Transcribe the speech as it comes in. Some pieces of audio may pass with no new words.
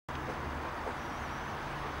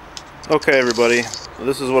Okay everybody,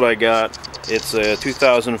 this is what I got. It's a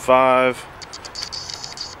 2005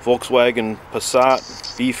 Volkswagen Passat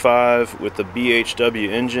B5 with the BHW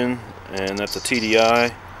engine, and that's a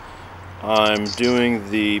TDI. I'm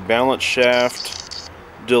doing the balance shaft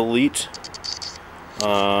delete.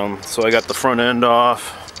 So I got the front end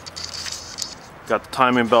off, got the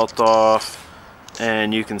timing belt off,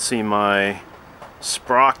 and you can see my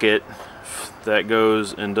sprocket that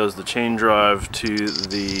goes and does the chain drive to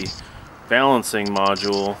the balancing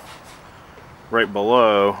module right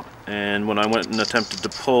below. And when I went and attempted to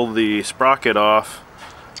pull the sprocket off,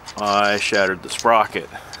 I shattered the sprocket.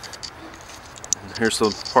 And here's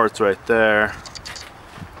the parts right there.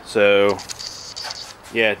 So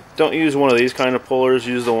yeah, don't use one of these kind of pullers,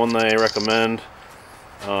 use the one they recommend.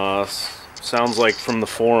 Sounds like from the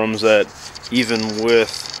forums that even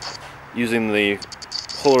with using the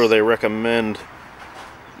puller they recommend,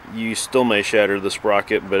 you still may shatter the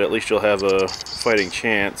sprocket, but at least you'll have a fighting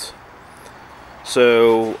chance.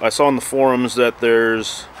 So I saw in the forums that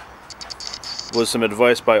was some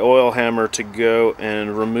advice by Oil Hammer to go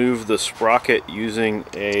and remove the sprocket using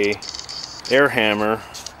a air hammer.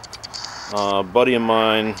 A buddy of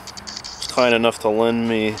mine was kind enough to lend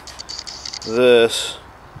me this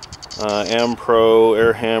Pro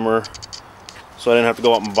air hammer, so I didn't have to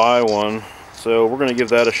go out and buy one. So we're going to give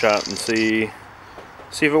that a shot and see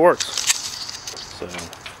if it works. So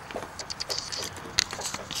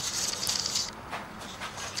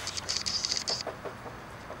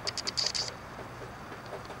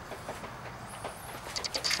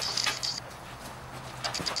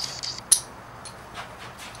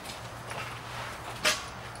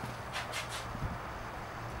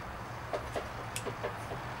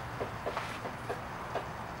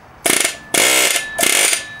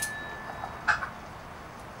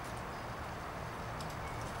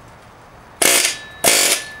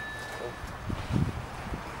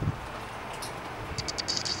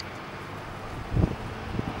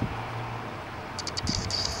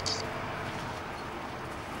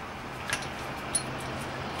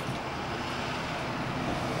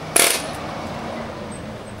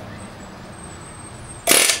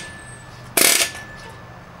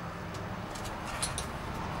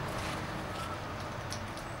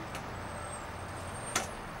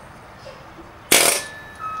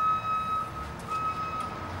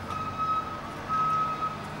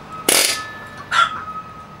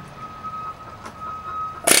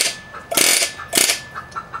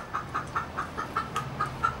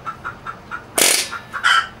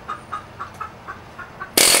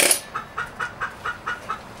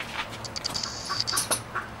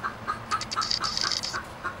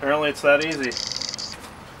apparently it's that easy.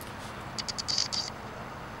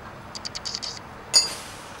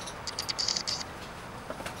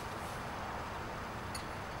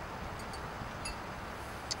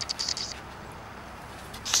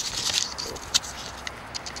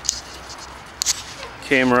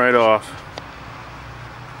 Came right off.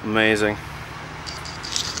 Amazing.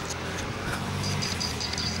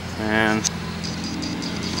 And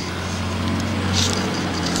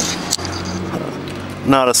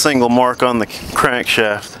not a single mark on the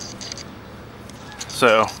crankshaft.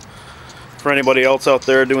 So for anybody else out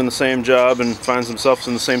there doing the same job and finds themselves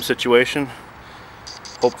in the same situation,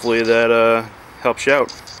 hopefully that helps you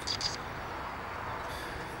out.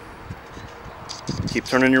 Keep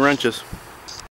turning your wrenches.